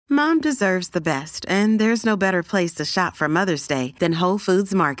Mom deserves the best, and there's no better place to shop for Mother's Day than Whole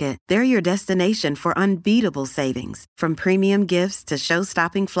Foods Market. They're your destination for unbeatable savings, from premium gifts to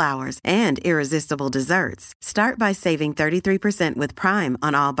show-stopping flowers and irresistible desserts. Start by saving 33% with Prime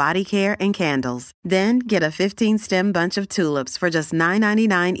on all body care and candles. Then get a 15-stem bunch of tulips for just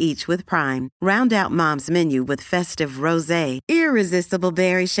 $9.99 each with Prime. Round out Mom's menu with festive rosé, irresistible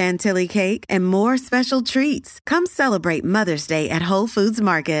berry chantilly cake, and more special treats. Come celebrate Mother's Day at Whole Foods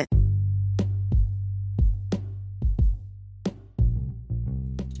Market.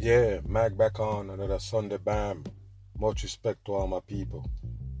 Yeah, Mag back on another Sunday Bam. Much respect to all my people.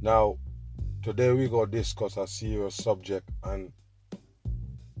 Now, today we go discuss a serious subject, and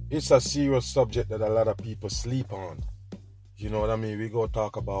it's a serious subject that a lot of people sleep on. You know what I mean? We go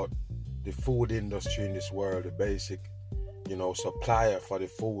talk about the food industry in this world, the basic, supplier for the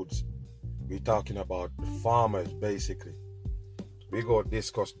foods. We're talking about the farmers, basically. We go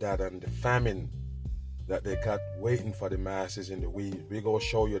discuss that and the famine that they got waiting for the masses in the weed. We go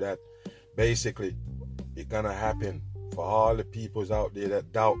show you that basically it's gonna happen for all the peoples out there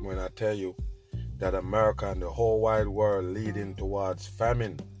that doubt when I tell you that America and the whole wide world leading towards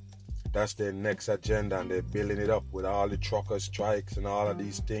famine. That's their next agenda, and they're building it up with all the trucker strikes and all of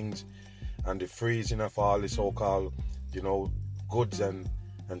these things, and the freezing of all the so-called, goods and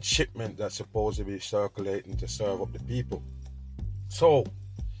shipment that's supposed to be circulating to serve up the people. So,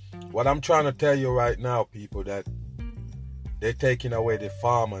 what I'm trying to tell you right now, people, that they're taking away the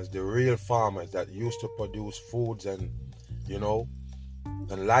farmers, the real farmers that used to produce foods and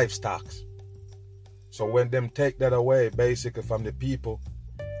livestock. So when them take that away, basically from the people,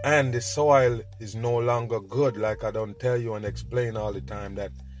 and the soil is no longer good, like I don't tell you and explain all the time,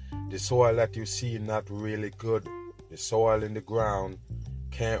 that the soil that you see not really good. The soil in the ground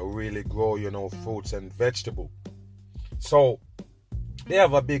can't really grow, fruits and vegetables. So they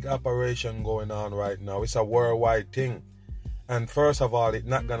have a big operation going on right now. It's a worldwide thing. And first of all, it's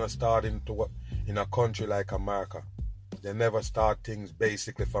not going to start in a country like America. They never start things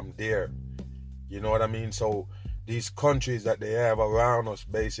basically from there. You know what I mean? So these countries that they have around us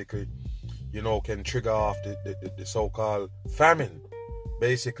basically, can trigger off the so-called famine.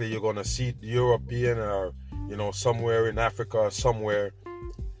 Basically, you're going to see European or, somewhere in Africa or somewhere.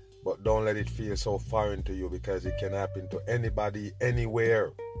 But don't let it feel so foreign to you, because it can happen to anybody,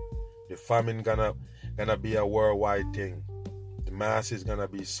 anywhere. The famine gonna be a worldwide thing. The mass is gonna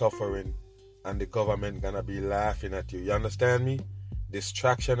be suffering, and the government gonna be laughing at you. You understand me?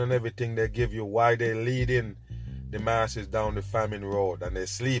 Distraction and everything they give you, why they leading the masses down the famine road, and they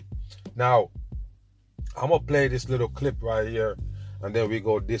sleep. Now, I'm gonna play this little clip right here, and then we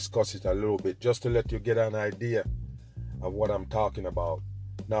go discuss it a little bit, just to let you get an idea of what I'm talking about.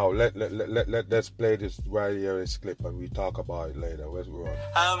 Now, let's play this right here, this clip, and we talk about it later. Where's we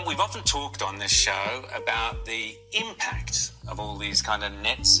on? We've often talked on this show about the impact of all these kind of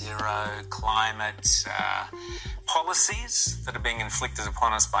net zero climate policies that are being inflicted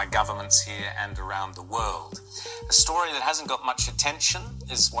upon us by governments here and around the world. A story that hasn't got much attention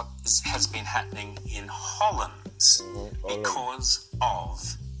is what has been happening in Holland because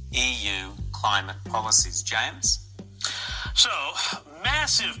of EU climate policies. James? So,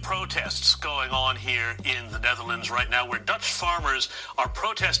 massive protests going on here in the Netherlands right now, where Dutch farmers are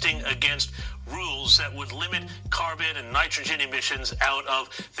protesting against rules that would limit carbon and nitrogen emissions out of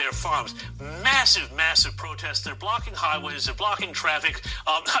their farms. Massive protests. They're blocking highways, they're blocking traffic.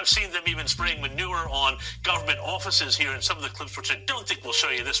 I've seen them even spraying manure on government offices here in some of the clips, which I don't think we'll show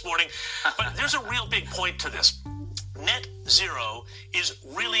you this morning. But there's a real big point to this. Net zero is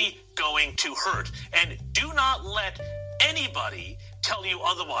really going to hurt. And do not let anybody tell you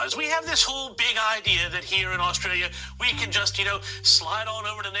otherwise. We have this whole big idea that here in Australia we can just, slide on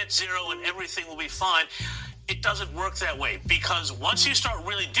over to net zero and everything will be fine. It doesn't work that way, because once you start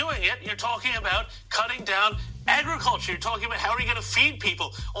really doing it, you're talking about cutting down agriculture. You're talking about how are you going to feed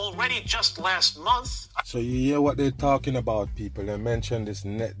people. Already just last month. So you hear what they're talking about, people. They mentioned this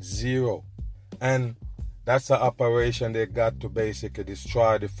net zero. And that's an operation they got to basically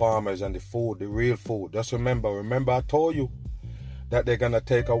destroy the farmers and the food, the real food. Just remember I told you that they're going to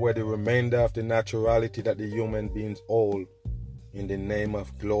take away the remainder of the naturality that the human beings hold in the name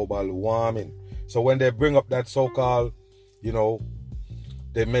of global warming. So when they bring up that so-called,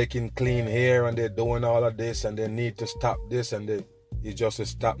 they're making clean air and they're doing all of this and they need to stop this, and it's just to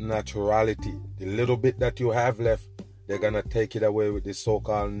stop naturality. The little bit that you have left, they're going to take it away with this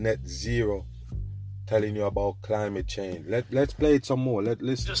so-called net zero telling you about climate change. Let's play it some more.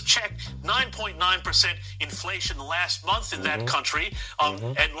 Let's just check 9.9% inflation last month in that country,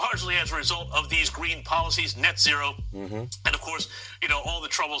 and largely as a result of these green policies, net zero, and of course, all the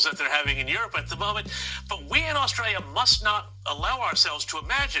troubles that they're having in Europe at the moment. But we in Australia must not allow ourselves to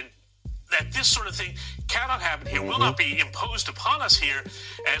imagine that this sort of thing cannot happen here, will not be imposed upon us here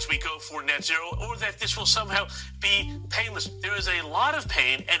as we go for net zero, or that this will somehow be painless. There is a lot of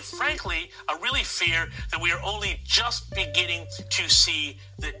pain, and frankly, I really fear that we are only just beginning to see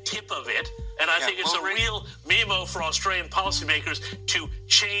the tip of it. And I think it's a real memo for Australian policymakers to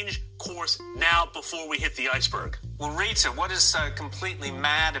change course now before we hit the iceberg. Well, Rita, what is so completely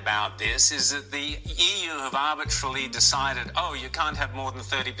mad about this is that the EU have arbitrarily decided, you can't have more than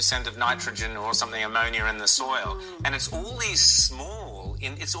 30% of nitrogen or something, ammonia in the soil. And it's all these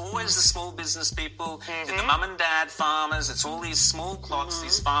it's always the small business people, the mum and dad farmers, it's all these small plots,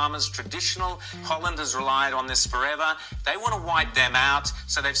 these farmers, traditional. Holland has relied on this forever. They want to wipe them out.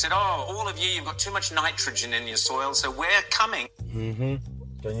 So they've said, all of you, you've got too much nitrogen in your soil, so we're coming.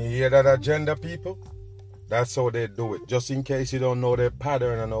 Can you hear that agenda, people? That's how they do it. Just in case you don't know their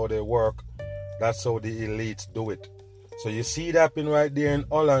pattern and how they work, that's how the elites do it. So you see it happen right there in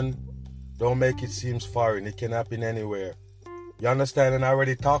Holland. Don't make it seem foreign. It can happen anywhere. You understand? And I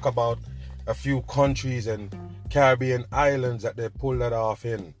already talk about a few countries and Caribbean islands that they pull that off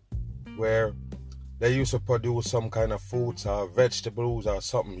in, where they used to produce some kind of fruits or vegetables or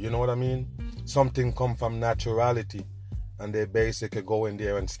something. You know what I mean? Something come from naturality, and they basically go in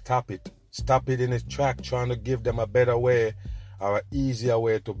there and stop it in its track, trying to give them a better way or an easier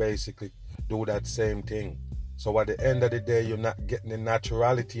way to basically do that same thing. So at the end of the day, you're not getting the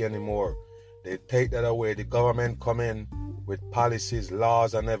naturality anymore. They take that away. The government come in with policies,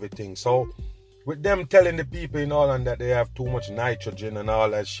 laws and everything. So with them telling the people in Holland that they have too much nitrogen and all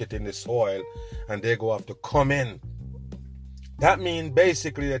that shit in the soil, and they go have to come in, that means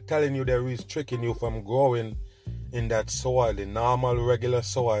basically they're telling you they're restricting you from growing in that soil, the normal, regular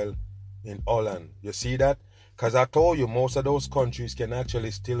soil in Holland. You see that? Because I told you, most of those countries can actually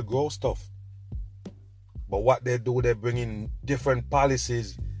still grow stuff. But what they do, they bring in different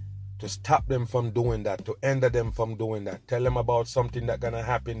policies to stop them from doing that, to hinder them from doing that. Tell them about something that's going to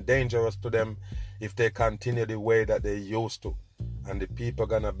happen dangerous to them if they continue the way that they used to. And the people are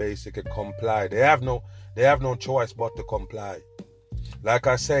going to basically comply. They have no choice but to comply. Like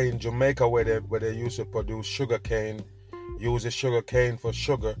I say, in Jamaica, where they used to produce sugar cane, use the sugar cane for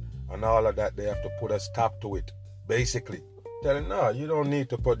sugar and all of that, they have to put a stop to it. Basically, tell them, no, you don't need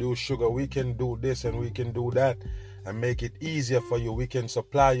to produce sugar. We can do this and we can do that and make it easier for you. We can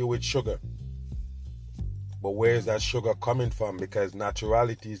supply you with sugar. But where's that sugar coming from? Because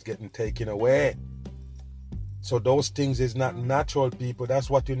naturality is getting taken away. So those things is not natural, people. That's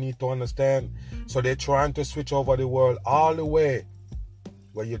what you need to understand. So they're trying to switch over the world all the way,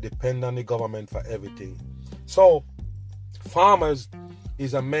 where you depend on the government for everything. So farmers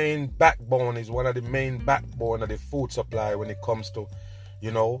is a main backbone, is one of the main backbone of the food supply when it comes to,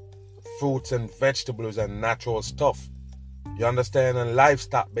 fruits and vegetables and natural stuff. You understand? And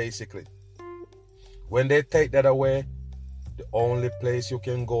livestock, basically. When they take that away, the only place you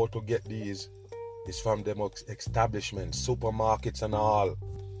can go to get these is from them establishments, supermarkets and all.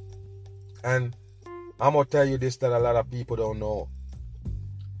 And I'm going to tell you this that a lot of people don't know.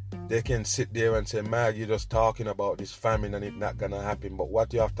 They can sit there and say, man, you're just talking about this famine and it's not going to happen. But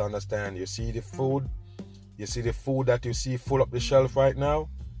what you have to understand, you see the food that you see full up the shelf right now,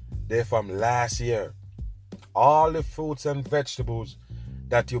 they're from last year. All the fruits and vegetables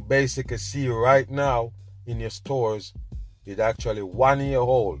that you basically see right now in your stores is actually 1 year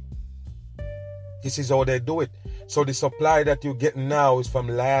old. This is how they do it. So the supply that you're getting now is from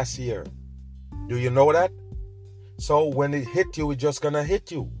last year. Do you know that? So when it hit you, it's just going to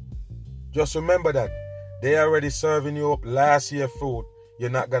hit you. Just remember that. They already serving you up last year fruit. You're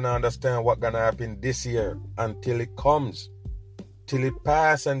not going to understand what's going to happen this year until it comes. Till it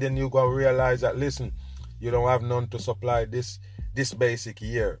passes, and then you're going to realize that, listen, you don't have none to supply this basic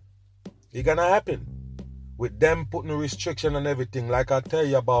year. It's going to happen. With them putting restriction and everything, like I tell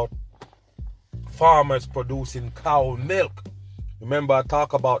you about farmers producing cow milk. Remember I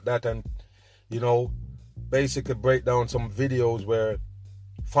talk about that and, basically break down some videos where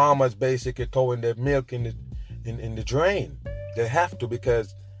farmers basically throwing their milk in the drain. They have to,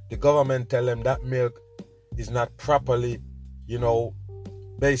 because the government tell them that milk is not properly,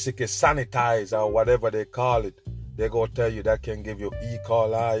 basically sanitized or whatever they call it. They go tell you that can give you E.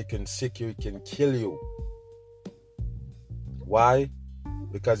 coli, it can sick you, it can kill you. Why?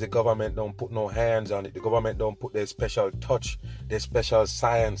 because the government don't put no hands on it. The government don't put their special touch, their special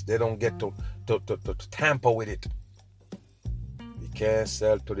science. They don't get to tamper with it. You can't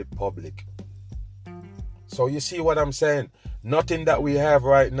sell to the public. So you see what I'm saying? Nothing that we have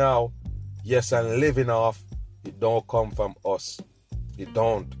right now, yes, and living off, it don't come from us. It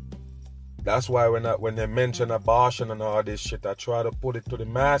don't. That's why when they mention abortion and all this shit, I try to put it to the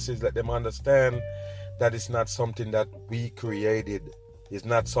masses, let them understand that it's not something that we created. It's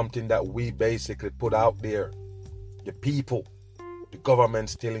not something that we basically put out there. The people, the government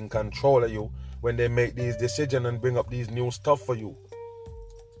still in control of you when they make these decisions and bring up these new stuff for you.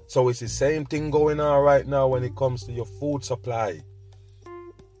 So it's the same thing going on right now when it comes to your food supply.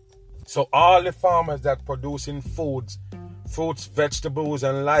 So all the farmers that producing fruits, vegetables,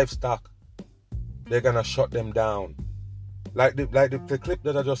 and livestock, they're gonna shut them down. Like the clip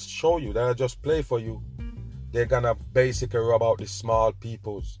that I just show you, that I just play for you, they're gonna basically rub out the small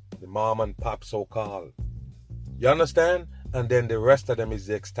peoples, the mom and pop so-called. You understand? And then the rest of them is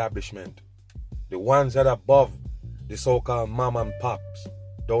the establishment. The ones that are above the so-called mom and pops,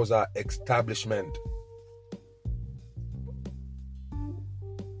 those are establishment.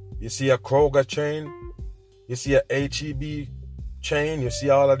 You see a Kroger chain, you see a H-E-B chain, you see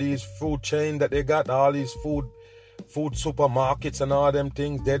all of these food chain that they got, all these food supermarkets and all them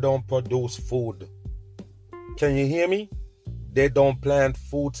things, they don't produce food. Can you hear me? They don't plant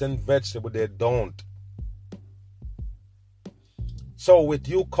fruits and vegetables, they don't. So with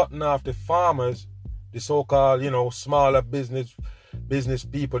you cutting off the farmers, the so-called, smaller business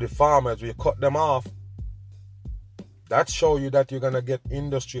people, the farmers, you cut them off, that show you that you're going to get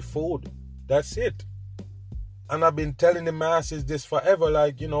industry food. That's it. And I've been telling the masses this forever,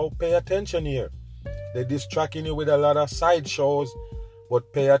 pay attention here. They're distracting you with a lot of sideshows,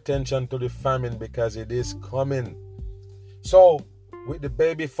 but pay attention to the famine because it is coming. So, with the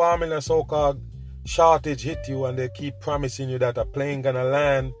baby formula so-called shortage hit you and they keep promising you that a plane gonna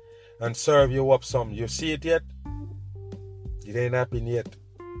land and serve you up some. You see it yet? It ain't happened yet.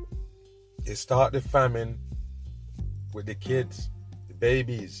 They start the famine with the kids, the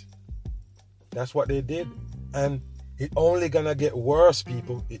babies. That's what they did. And it only gonna get worse,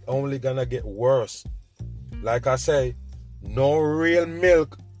 people. It only gonna get worse. Like I say, no real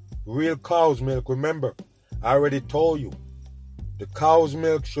milk, real cow's milk. Remember, I already told you, the cow's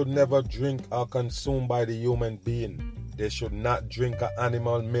milk should never drink or consumed by the human being. They should not drink an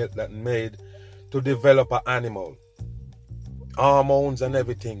animal milk that made to develop an animal. Hormones and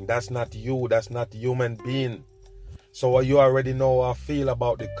everything, that's not you, that's not human being. So you already know how I feel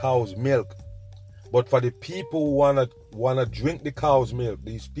about the cow's milk. But for the people who wanna drink the cow's milk,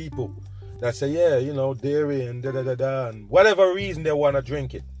 these people that say, dairy and da-da-da-da, and whatever reason they wanna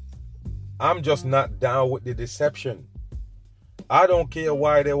drink it, I'm just not down with the deception. I don't care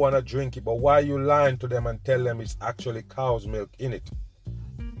why they wanna drink it, but why you lying to them and tell them it's actually cow's milk in it?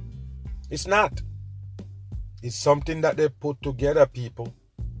 It's not. It's something that they put together, people.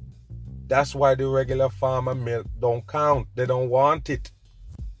 That's why the regular farmer milk don't count. They don't want it.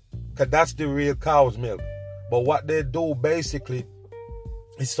 Because that's the real cow's milk. But what they do basically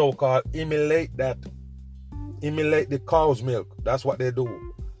is so-called emulate the cow's milk. That's what they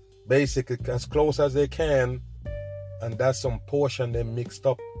do. Basically, as close as they can. And that's some portion they mixed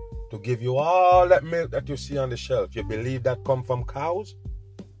up to give you all that milk that you see on the shelf. You believe that come from cows?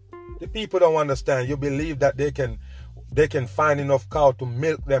 The people don't understand. You believe that they can find enough cow to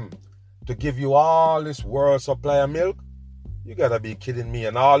milk them to give you all this world supply of milk? You gotta be kidding me.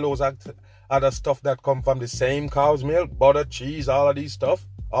 And all those other stuff that come from the same cow's milk, butter, cheese, all of these stuff,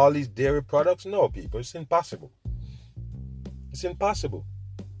 all these dairy products? No, people, it's impossible. It's impossible.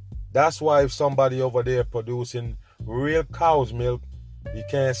 That's why if somebody over there producing real cow's milk, you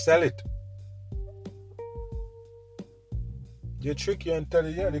can't sell it. They trick you and tell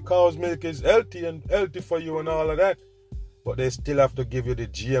you, the cow's milk is healthy for you and all of that. But they still have to give you the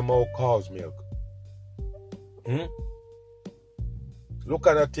GMO cow's milk. Look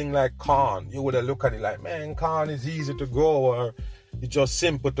at a thing like corn. You would have looked at it like, man, corn is easy to grow, or it's just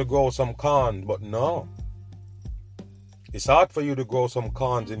simple to grow some corn. But no. It's hard for you to grow some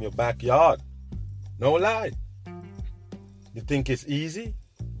corns in your backyard. No lie. You think it's easy?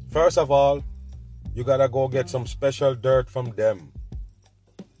 First of all, you gotta go get some special dirt from them.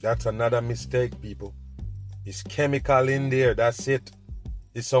 That's another mistake, people. It's chemical in there, that's it.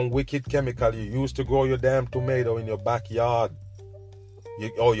 It's some wicked chemical. You used to grow your damn tomato in your backyard.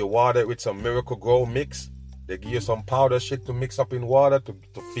 You water it with some Miracle Grow mix. They give you some powder shit to mix up in water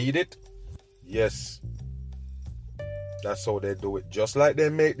to feed it. Yes. That's how they do it. Just like they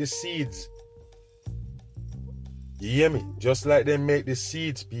make the seeds. You hear me? Just like they make the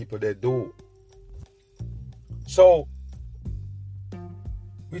seeds, people, they do. So,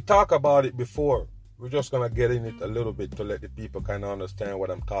 we talked about it before. We're just going to get in it a little bit to let the people kind of understand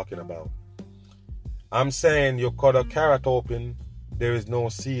what I'm talking about. I'm saying you cut a carrot open, there is no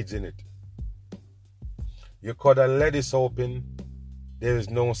seeds in it. You cut a lettuce open, there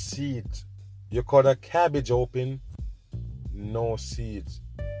is no seeds. You cut a cabbage open, no seeds.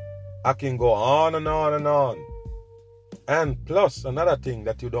 I can go on and on and on. And plus, another thing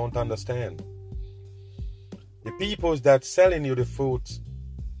that you don't understand. The peoples that selling you the fruits,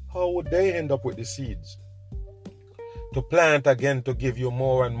 how would they end up with the seeds? To plant again to give you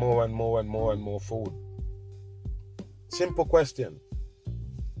more and more and more and more and more food. Simple question.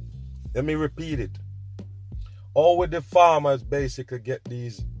 Let me repeat it. How would the farmers basically get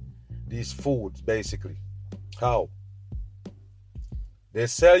these foods basically? How? They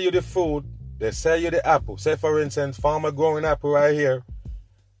sell you the food, they sell you the apple. Say for instance, farmer growing apple right here,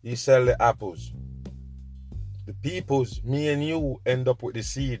 he sell the apples. The peoples, me and you, end up with the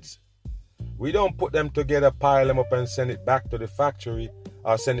seeds. We don't put them together, pile them up and send it back to the factory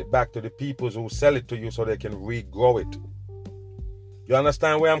or send it back to the peoples who sell it to you so they can regrow it. You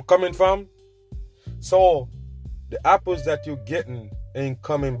understand where I'm coming from? So, the apples that you're getting ain't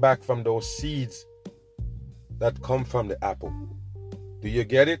coming back from those seeds that come from the apple. Do you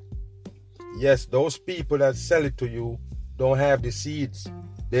get it? Yes, those people that sell it to you don't have the seeds.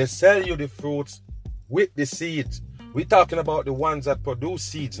 They sell you the fruits with the seeds. We're talking about the ones that produce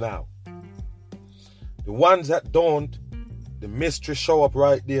seeds now. The ones that don't, the mystery show up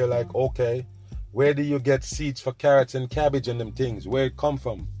right there like, okay, where do you get seeds for carrots and cabbage and them things? Where it come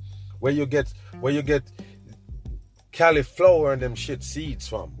from? Where you get cauliflower and them shit seeds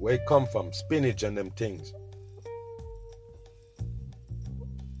from? Where it come from? Spinach and them things.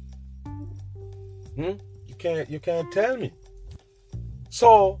 You can't tell me.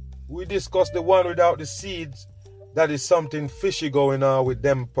 So we discussed the one without the seeds. That is something fishy going on with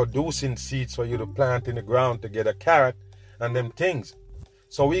them producing seeds for you to plant in the ground to get a carrot and them things.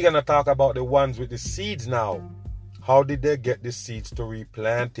 So we're going to talk about the ones with the seeds now. How did they get the seeds to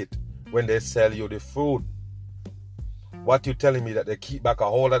replant it when they sell you the fruit? What you telling me, that they keep back a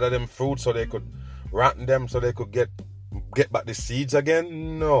whole lot of them fruit so they could rotten them so they could get back the seeds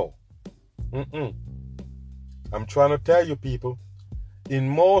again? No. I'm trying to tell you people, in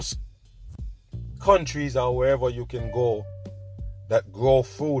most countries or wherever you can go that grow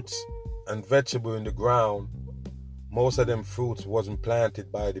fruits and vegetables in the ground, most of them fruits wasn't planted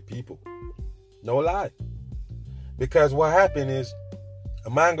by the people. No lie. Because what happened is, a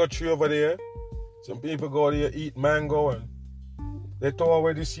mango tree over there, some people go there, eat mango, and they throw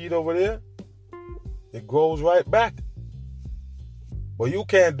away the seed over there, it grows right back. But you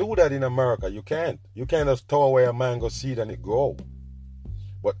can't do that in America. You can't. You can't just throw away a mango seed and it grow.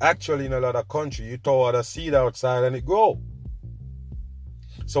 But actually in a lot of countries, you throw out a seed outside and it grow.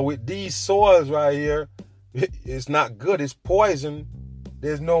 So with these soils right here, it's not good. It's poison.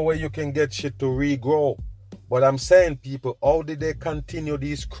 There's no way you can get shit to regrow. But I'm saying, people, how did they continue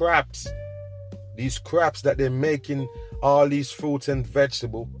these crops? These crops that they're making all these fruits and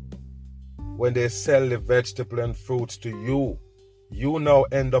vegetables, when they sell the vegetable and fruits to you, you now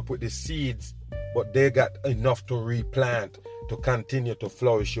end up with the seeds, but they got enough to replant to continue to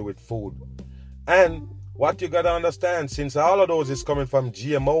flourish you with food. And what you got to understand, since all of those is coming from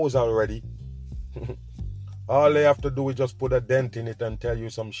GMOs already, all they have to do is just put a dent in it and tell you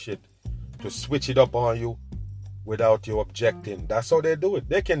some shit to switch it up on you without you objecting. That's how they do it.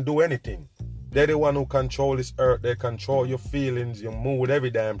 They can do anything. They're the one who control this earth. They control your feelings, your mood, every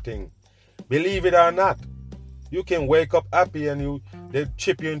damn thing. Believe it or not, you can wake up happy and they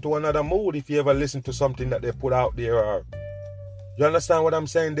chip you into another mood if you ever listen to something that they put out there. Or, you understand what I'm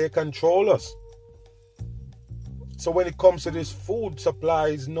saying? They control us. So when it comes to this food supply,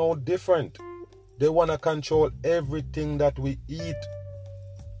 it's no different. They want to control everything that we eat.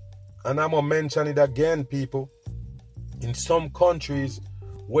 And I'm going to mention it again, people. In some countries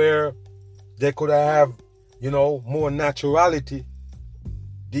where they could have, more naturality,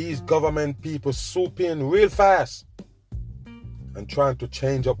 these government people swoop in real fast and trying to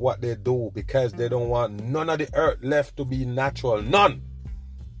change up what they do because they don't want none of the earth left to be natural. None.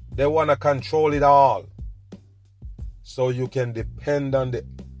 They want to control it all. So you can depend on the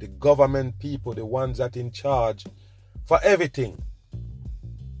government people, the ones that in charge for everything.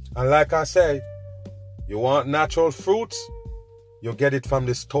 And like I say, you want natural fruits, you get it from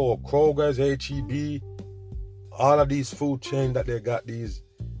the store. Kroger's, H-E-B, all of these food chains that they got, these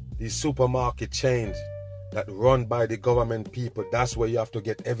supermarket chains that run by the government people, that's where you have to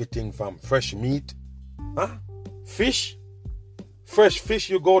get everything from. Fresh meat, Fish? Fresh fish,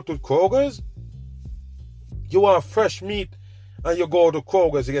 you go to Kroger's? You want fresh meat and you go to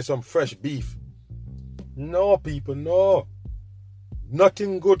Kroger's to get some fresh beef. No, people, no.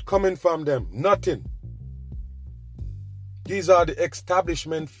 Nothing good coming from them. Nothing. These are the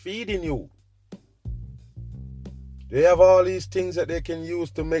establishment feeding you. They have all these things that they can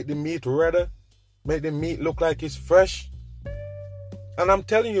use to make the meat redder, make the meat look like it's fresh. And I'm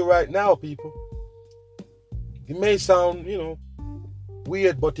telling you right now, people, it may sound,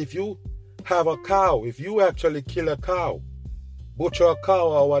 weird, but if you have a cow, if you actually kill a cow, butcher a cow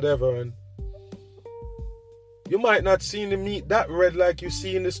or whatever, and you might not see the meat that red like you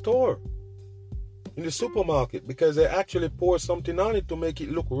see in the store, in the supermarket, because they actually pour something on it to make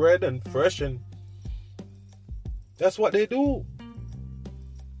it look red and fresh, and that's what they do.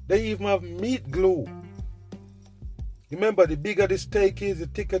 They even have meat glue. Remember, the bigger the steak is, the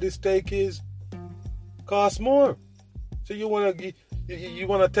thicker the steak is, costs more. So you wanna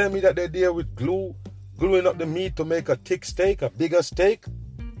tell me that they're there with gluing up the meat to make a thick steak, a bigger steak?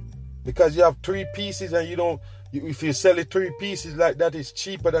 Because you have 3 pieces and if you sell it 3 pieces like that, it's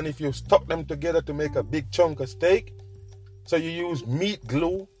cheaper than if you stuck them together to make a big chunk of steak. So you use meat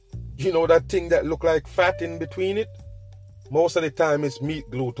glue, that thing that look like fat in between it. Most of the time it's meat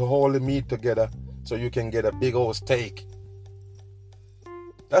glue to hold the meat together so you can get a big old steak.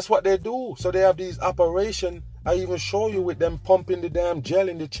 That's what they do. So they have these operations. I even show you with them pumping the damn gel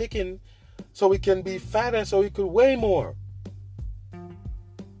in the chicken so it can be fatter, so it could weigh more.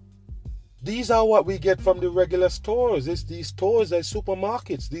 These are what we get from the regular stores. It's these stores, these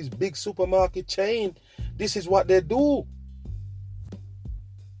supermarkets, these big supermarket chain. This is what they do.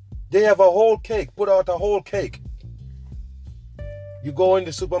 They have a whole cake, put out a whole cake. You go in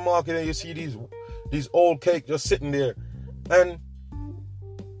the supermarket and you see these old cake just sitting there. And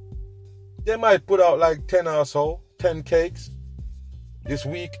they might put out like 10 or so, 10 cakes this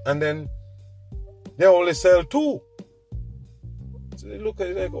week, and then they only sell 2. So they look at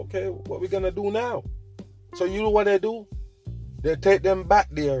it like, okay, what are we going to do now? So you know what they do? They take them back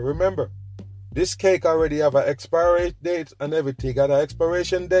there. Remember, this cake already have an expiration date and everything, got an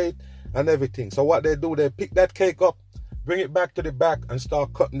expiration date and everything. So what they do, they pick that cake up, bring it back to the back and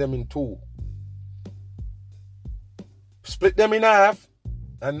start cutting them in 2. Split them in half,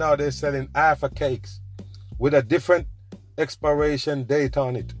 and now they're selling half a cakes with a different expiration date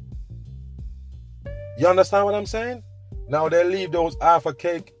on it. You understand what I'm saying? Now they leave those half a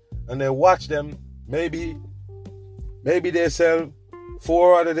cake and they watch them. Maybe they sell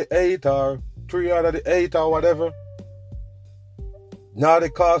 4 out of the 8 or 3 out of the 8 or whatever. Now they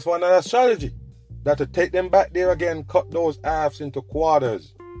cause for another strategy. That to take them back there again, cut those halves into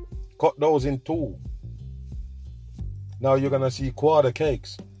quarters. Cut those in 2. Now you're going to see quarter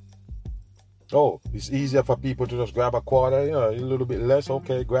cakes. Oh, it's easier for people to just grab a quarter, a little bit less.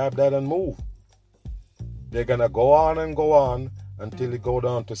 Okay, grab that and move. They're going to go on and go on until it go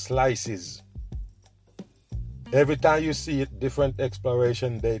down to slices. Every time you see it, different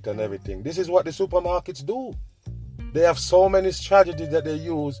expiration date and everything. This is what the supermarkets do. They have so many strategies that they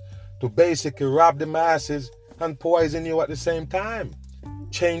use to basically rob the masses and poison you at the same time.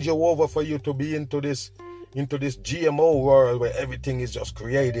 Change you over for you to be into this GMO world where everything is just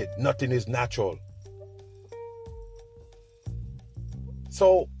created. Nothing is natural.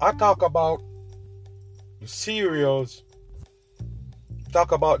 So I talk about the cereals.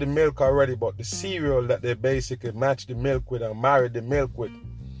 Talk about the milk already, but the cereal that they basically match the milk with and marry the milk with.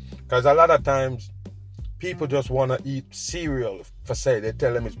 Because a lot of times people just want to eat cereal for say. They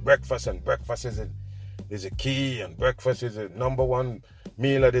tell them it's breakfast and breakfast is a key and breakfast is the number one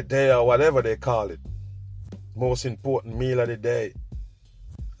meal of the day or whatever they call it. Most important meal of the day.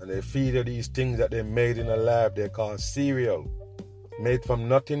 And they feed you these things that they made in a lab. They call cereal. Made from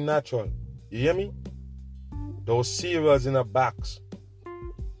nothing natural. You hear me? Those cereals in a box.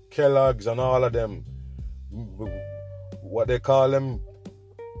 Kellogg's and all of them. What they call them.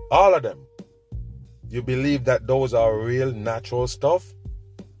 All of them. You believe that those are real natural stuff?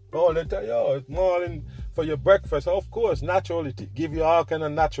 Oh, they tell you, it's morning for your breakfast. Of course, naturality. Give you all kind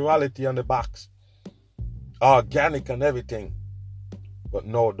of naturality on the box. Organic and everything. But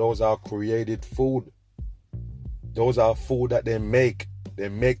no, those are created food. Those are food that they make. They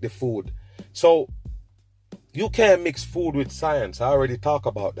make the food. So, you can't mix food with science. I already talked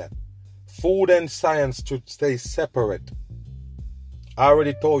about that. Food and science should stay separate. I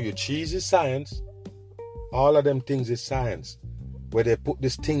already told you, cheese is science. All of them things is science. Where they put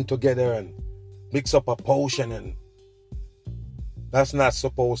this thing together and mix up a potion, and that's not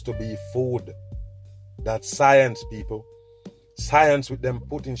supposed to be food. That's science, people. Science with them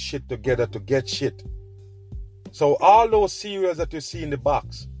putting shit together to get shit. So all those cereals that you see in the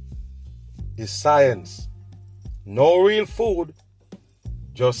box is science. No real food,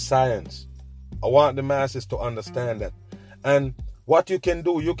 just science. I want the masses to understand that. And what you can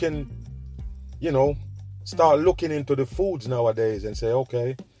do, you can, start looking into the foods nowadays and say,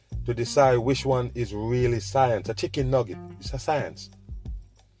 okay, to decide which one is really science. A chicken nugget, it's a science.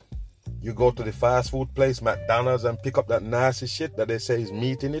 You go to the fast food place, McDonald's, and pick up that nasty shit that they say is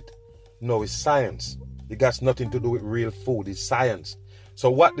meat in it. No, it's science. It got nothing to do with real food. It's science. So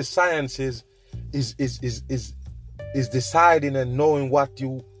what the science is deciding and knowing what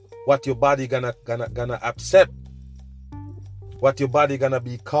your body gonna accept, what your body gonna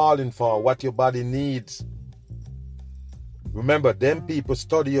be calling for, what your body needs. Remember, them people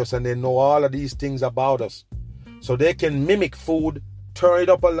study us and they know all of these things about us, so they can mimic food, turn it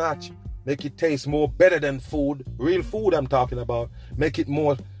up a notch, make it taste more better than food, real food I'm talking about, make it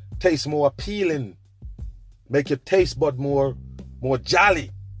taste more appealing, make your taste bud more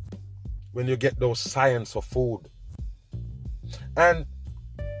jolly when you get those science of food. And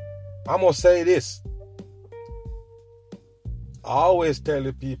I'm going to say this. I always tell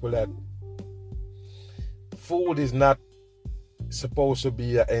the people that food is not supposed to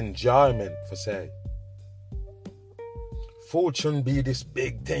be an enjoyment, for say. Food shouldn't be this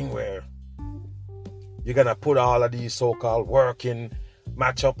big thing where you're going to put all of these so-called working,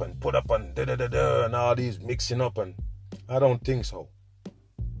 match up and put up and da-da-da-da and all these mixing up, and I don't think so.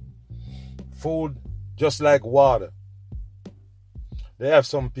 Food, just like water. They have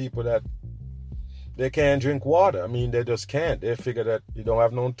some people that they can't drink water. I mean, they just can't. They figure that you don't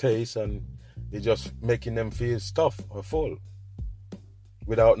have no taste and it's just making them feel stuffed or full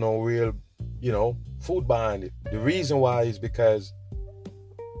without no real, food behind it. The reason why is because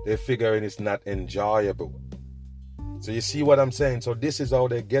they're figuring it's not enjoyable. So you see what I'm saying? So this is how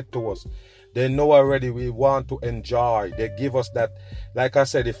they get to us. They know already we want to enjoy. They give us that, like I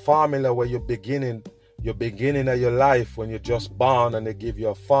said, the formula where you're beginning of your life when you're just born, and they give you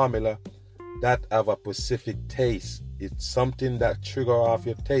a formula that have a specific taste. It's something that trigger off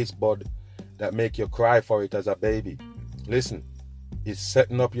your taste bud that make you cry for it as a baby. Listen, it's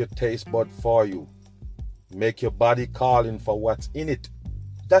setting up your taste bud for you. Make your body calling for what's in it.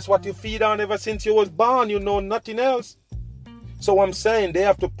 That's what you feed on ever since you was born. You know nothing else. So I'm saying they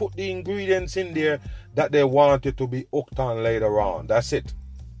have to put the ingredients in there that they want you to be hooked on later on. That's it.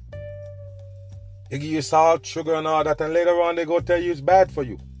 They give you salt, sugar and all that, and later on they go tell you it's bad for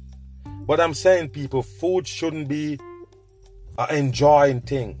you. But I'm saying, people, food shouldn't be an enjoying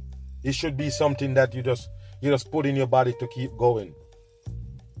thing. It should be something that you just put in your body to keep going.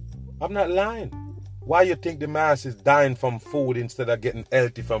 I'm not lying. Why you think the mass is dying from food instead of getting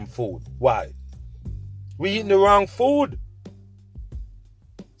healthy from food? Why? We eating the wrong food.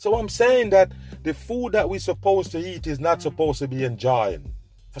 So I'm saying that the food that we're supposed to eat is not supposed to be enjoying.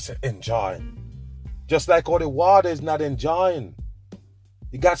 Enjoying. Just like all the water is not enjoying.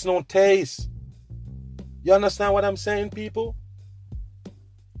 It got no taste. You understand what I'm saying, people?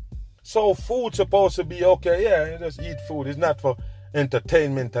 So food's supposed to be okay. Yeah, just eat food. It's not for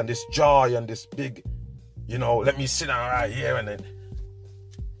entertainment and this joy and this big, let me sit down right here and then.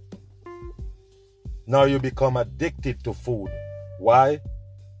 Now you become addicted to food. Why?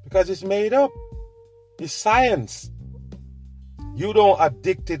 Because it's made up. It's science. You don't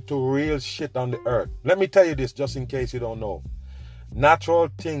addicted to real shit on the earth. Let me tell you this just in case you don't know. Natural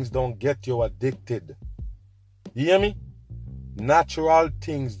things don't get you addicted. You hear me? Natural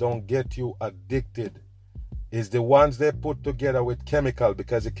things don't get you addicted. It's the ones they put together with chemical,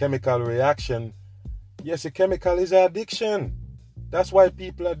 because the chemical reaction, yes, the chemical is an addiction. That's why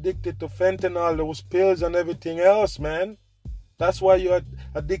people are addicted to fentanyl, those pills and everything else, man. That's why you're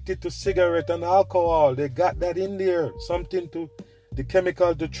addicted to cigarette and alcohol. They got that in there. Something to, the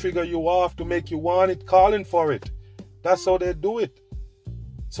chemical to trigger you off, to make you want it, calling for it. That's how they do it.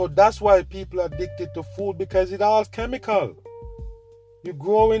 So that's why people are addicted to food, because it's all chemical. You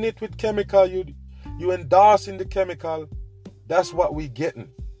growing it with chemical, you endorsing the chemical. That's what we getting.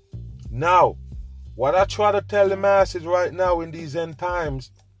 Now, what I try to tell the masses right now in these end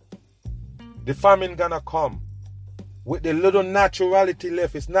times, the famine gonna come. With the little naturality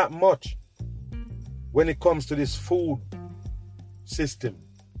left, it's not much when it comes to this food system.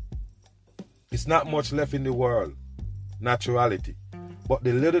 It's not much left in the world, naturality. But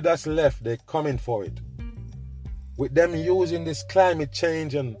the little that's left, they're coming for it. With them using this climate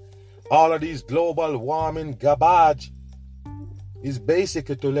change and all of these global warming garbage, is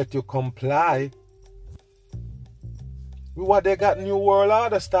basically to let you comply with what they got New World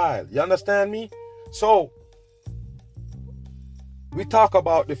Order style. You understand me? So, we talk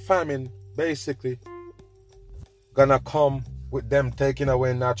about the famine, basically, gonna come with them taking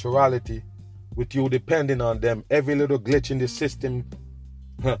away naturality, with you depending on them. Every little glitch in the system,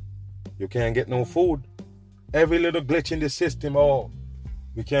 you can't get no food. Every little glitch in the system, oh,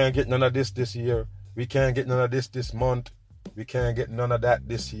 we can't get none of this year. We can't get none of this month. We can't get none of that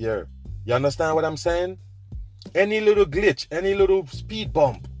this year. You understand what I'm saying? Any little glitch, any little speed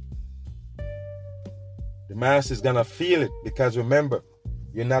bump, the mass is gonna feel it, because remember,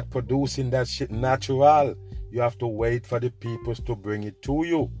 you're not producing that shit natural. You have to wait for the peoples to bring it to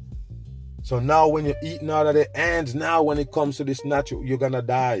you. So now when you're eating out of their hands, now when it comes to this natural, you're gonna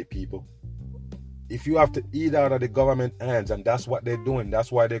die, people. If you have to eat out of the government hands, and that's what they're doing.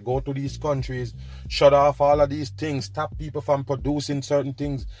 That's why they go to these countries, shut off all of these things, stop people from producing certain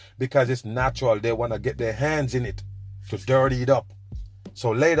things, because it's natural. They want to get their hands in it to dirty it up.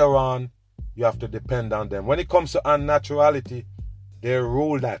 So later on, you have to depend on them. When it comes to unnaturality, they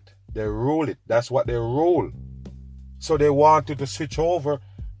rule that. They rule it. That's what they rule. So they want you to switch over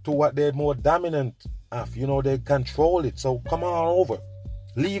to what they're more dominant of. You know, they control it. So come on over.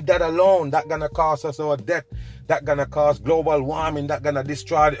 Leave that alone. That's gonna cause us our death. That's gonna cause global warming. That's gonna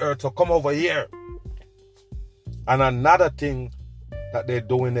destroy the earth. So come over here. And another thing that they're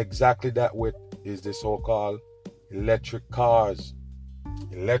doing exactly that with is the so-called electric cars.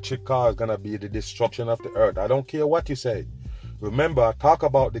 Electric cars gonna be the destruction of the earth. I don't care what you say. Remember, I talk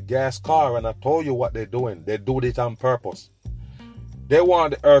about the gas car, and I told you what they're doing. They do this on purpose. They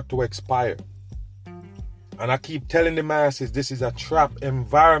want the earth to expire. And I keep telling the masses, this is a trap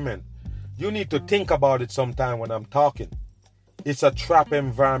environment. You need to think about it sometime when I'm talking. It's a trap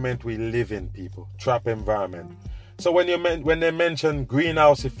environment we live in, people. Trap environment. So when they mention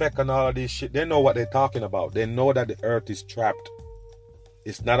greenhouse effect and all of this shit, they know what they're talking about. They know that the earth is trapped.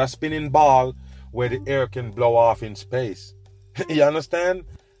 It's not a spinning ball where the air can blow off in space. You understand?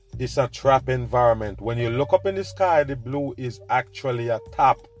 It's a trap environment. When you look up in the sky, the blue is actually a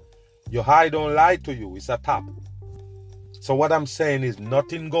top. Your eye don't lie to you. It's a top. So what I'm saying is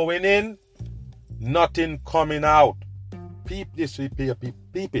nothing going in, nothing coming out. Peep this,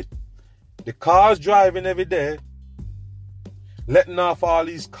 peep it. The cars driving every day, letting off all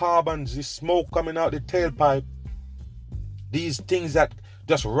these carbons, this smoke coming out the tailpipe, these things that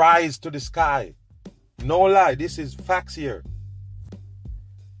just rise to the sky. No lie, this is facts here.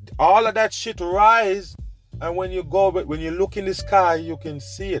 All of that shit rise, and when you look in the sky, you can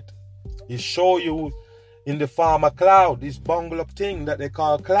see it. It show you in the form of cloud, this bungle up thing that they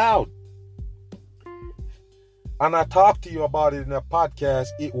call cloud. And I talked to you about it in a podcast.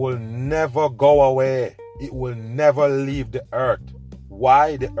 It will never go away. It will never leave the earth.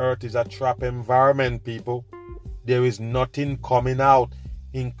 Why? The earth is a trap environment, people. There is nothing coming out,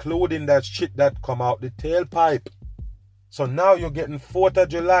 including that shit that come out the tailpipe. So now you're getting 4th of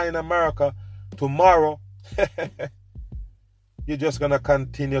July in America. Tomorrow, you're just going to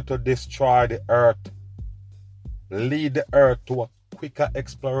continue to destroy the earth. Lead the earth to a quicker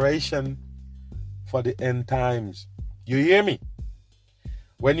exploration for the end times. You hear me?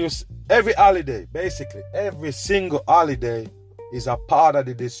 Every holiday, basically, every single holiday is a part of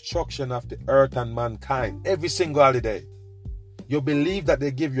the destruction of the earth and mankind. Every single holiday. You believe that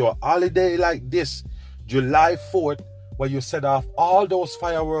they give you a holiday like this, July 4th, where you set off all those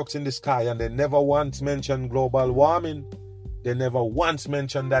fireworks in the sky, and they never once mentioned global warming. They never once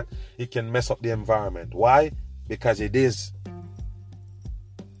mentioned that it can mess up the environment. Why? Because it is.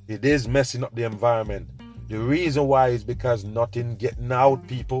 It is messing up the environment. The reason why is because nothing getting out,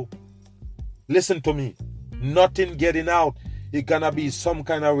 people. Listen to me. Nothing getting out. It's gonna be some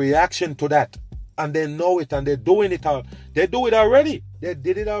kind of reaction to that. And they know it, and they're doing it all. They do it already. They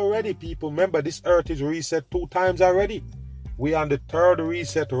did it already, people. Remember, this earth is reset 2 times already. We're on the 3rd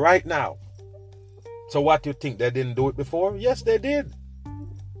reset right now. So what you think? They didn't do it before? Yes, they did.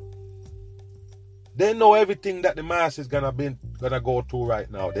 They know everything that the mass is gonna go through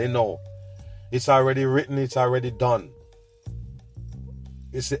right now. They know. It's already written, it's already done.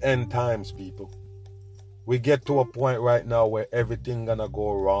 It's the end times, people. We get to a point right now where everything gonna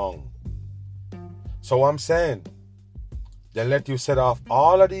go wrong. So I'm saying, they let you set off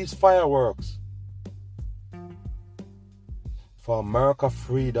all of these fireworks for America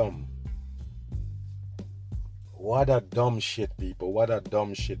freedom. What a dumb shit, people. What a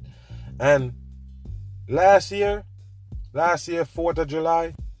dumb shit. And last year, 4th of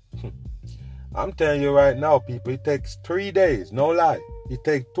July, I'm telling you right now, people, it takes 3 days, no lie. It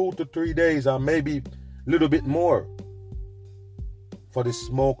takes 2 to 3 days, or maybe a little bit more, for the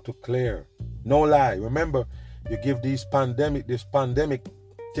smoke to clear. No lie. Remember, you give this pandemic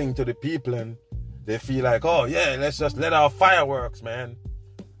thing to the people, and they feel like, oh yeah, let's just let out fireworks, man.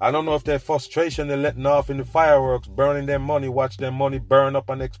 I don't know if their frustration they're letting off in the fireworks, burning their money, watch their money burn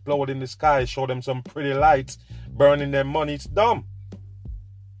up and explode in the sky, show them some pretty lights, burning their money. It's dumb.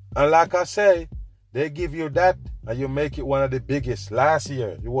 And like I say, they give you that and you make it one of the biggest. Last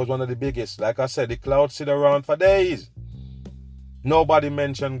year, it was one of the biggest. Like I said, the clouds sit around for days. Nobody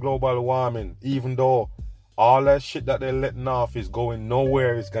mentioned global warming, even though all that shit that they're letting off is going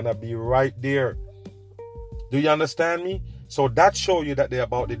nowhere. It's going to be right there. Do you understand me? So that shows you that they're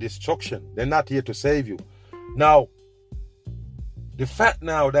about the destruction. They're not here to save you. Now, the fact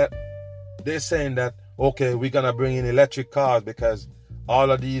now that they're saying that, okay, we're going to bring in electric cars because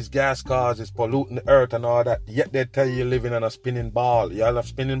all of these gas cars is polluting the earth and all that, yet they tell you you're living on a spinning ball. You have a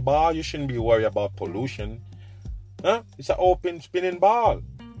spinning ball, you shouldn't be worried about pollution. Huh? It's an open spinning ball.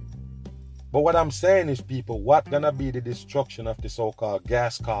 But what I'm saying is, people, what's going to be the destruction of the so-called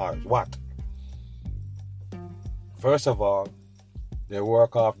gas cars? What? First of all, they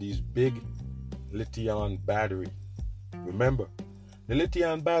work off these big lithium battery. Remember, the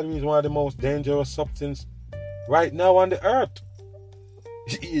lithium battery is one of the most dangerous substances right now on the earth.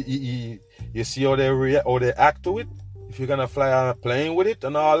 You see how they act to it? If you're going to fly on a plane with it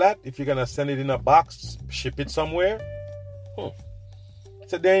and all that, if you're going to send it in a box, ship it somewhere,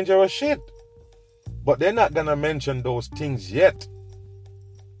 it's a dangerous shit. But they're not going to mention those things yet.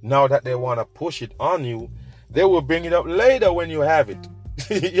 Now that they want to push it on you, they will bring it up later when you have it.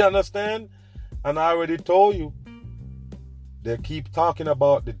 You understand? And I already told you, they keep talking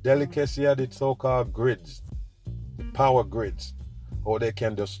about the delicacy of the so-called grids, the power grids. Or they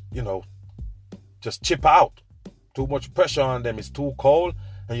can just, just chip out. Too much pressure on them. It's too cold.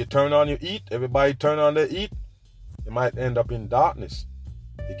 And you turn on your heat. Everybody turn on their heat. You might end up in darkness.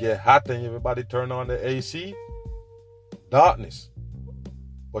 You get hot and everybody turn on the AC. Darkness.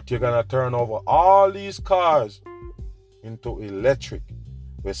 But you're going to turn over all these cars into electric,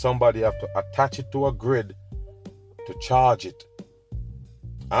 where somebody have to attach it to a grid to charge it.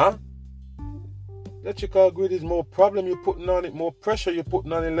 Huh? Electrical grid is more problem you're putting on it, more pressure you're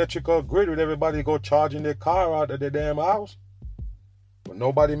putting on the electrical grid with everybody go charging their car out of their damn house. But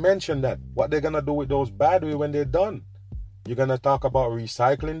nobody mentioned that. What they're going to do with those batteries when they're done? You're going to talk about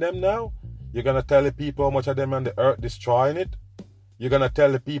recycling them now? You're going to tell the people how much of them on the earth destroying it? You're going to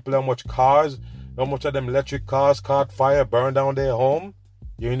tell the people how much of them electric cars caught fire, burned down their home?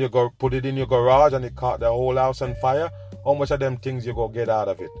 You put it in your garage and it caught the whole house on fire? How much of them things you go get out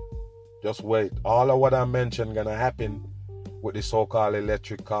of it? Just wait. All of what I mentioned going to happen with the so-called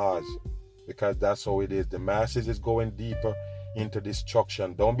electric cars. Because that's how it is. The masses is going deeper into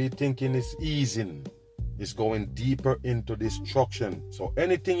destruction. Don't be thinking it's easing. It's going deeper into destruction. So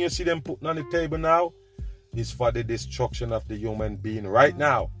anything you see them putting on the table now is for the destruction of the human being right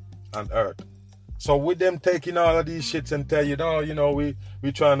now on earth. So with them taking all of these shits and tell you,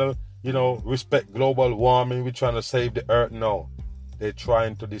 we trying to, respect global warming, we trying to save the earth. No. They're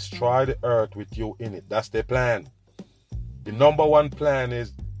trying to destroy the earth with you in it. That's their plan. The number one plan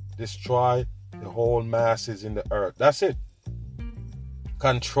is destroy the whole masses in the earth. That's it.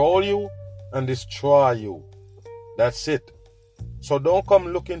 Control you and destroy you. That's it. So don't come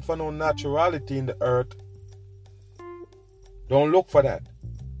looking for no naturality in the earth. Don't look for that.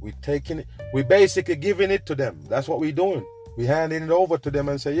 We're taking it. We're basically giving it to them. That's what we're doing. We're handing it over to them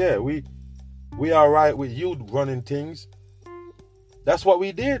and say, yeah, we are right with you running things. That's what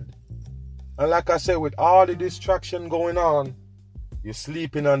we did. And like I said, with all the distraction going on, you're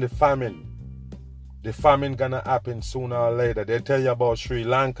sleeping on the famine. The famine gonna happen sooner or later. They tell you about Sri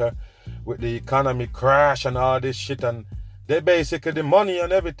Lanka with the economy crash and all this shit, and they basically the money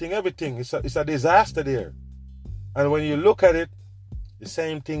and everything. It's a disaster there. And when you look at it, the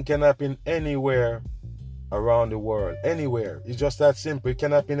same thing can happen anywhere around the world. Anywhere. It's just that simple. It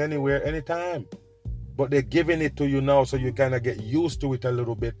can happen anywhere, anytime. But they're giving it to you now so you kind of get used to it a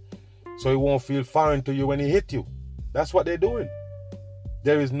little bit, so it won't feel foreign to you when it hit you. That's what they're doing.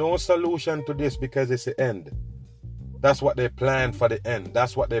 There is no solution to this because it's the end. That's what they planned for the end.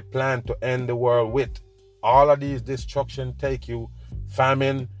 That's what they plan to end the world with. All of these destruction take you,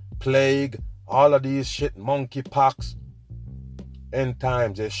 famine, plague, all of these shit, monkeypox. End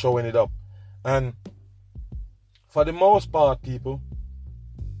times, they're showing it up. And for the most part, people,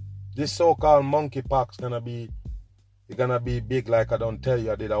 this so-called monkeypox gonna be big, like I don't tell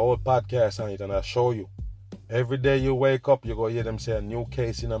you. I did a whole podcast on it and I show you. Every day you wake up, you go hear them say a new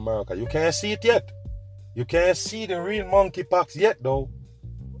case in America. You can't see it yet. You can't see the real monkeypox yet, though.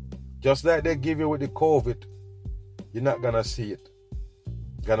 Just like they give you with the COVID, you're not gonna see it.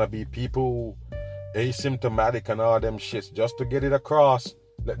 Gonna be people asymptomatic and all them shits just to get it across.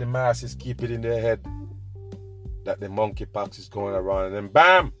 Let the masses keep it in their head. that the monkeypox is going around, and then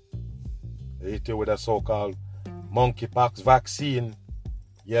bam, they hit you with a so-called monkeypox vaccine.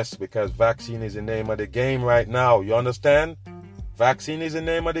 Yes, because vaccine is the name of the game right now. You understand? Vaccine is the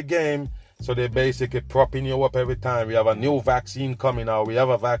name of the game. So they basically propping you up every time. We have a new vaccine coming out. We have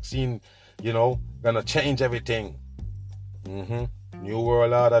a vaccine, gonna change everything. New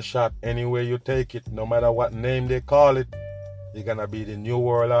World Order shot. Anywhere you take it, no matter what name they call it, you're gonna be the New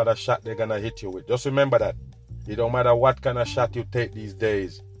World Order shot they're gonna hit you with. Just remember that. It don't matter what kind of shot you take these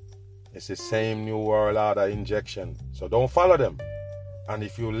days. It's the same New World Order injection. So don't follow them. And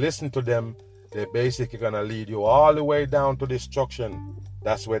if you listen to them, they're basically going to lead you all the way down to destruction.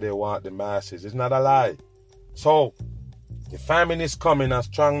 That's where they want the masses. It's not a lie. So, the famine is coming. I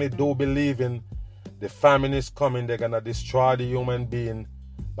strongly do believe in the famine is coming. They're going to destroy the human being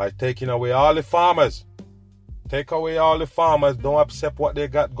by taking away all the farmers. Take away all the farmers. Don't accept what they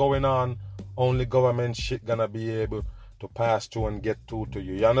got going on. Only government shit going to be able to pass through and get through to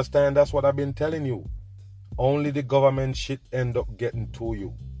you. You understand? That's what I've been telling you. Only the government shit end up getting to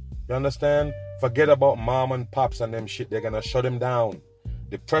you. You understand? Forget about mom and pops and them shit. They're gonna shut them down.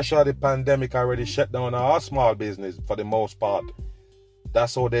 The pressure of the pandemic already shut down our small business for the most part.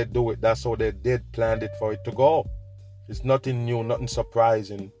 That's how they do it. That's how they did planned it for it to go. It's nothing new, nothing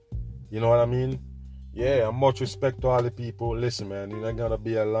surprising. You know what I mean? Yeah, and much respect to all the people. Listen, man, it's not gonna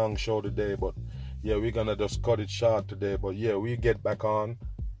be a long show today, but yeah, we're gonna just cut it short today. But yeah, we get back on.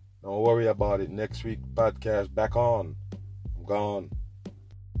 Don't worry about it. Next week, podcast back on. I'm gone.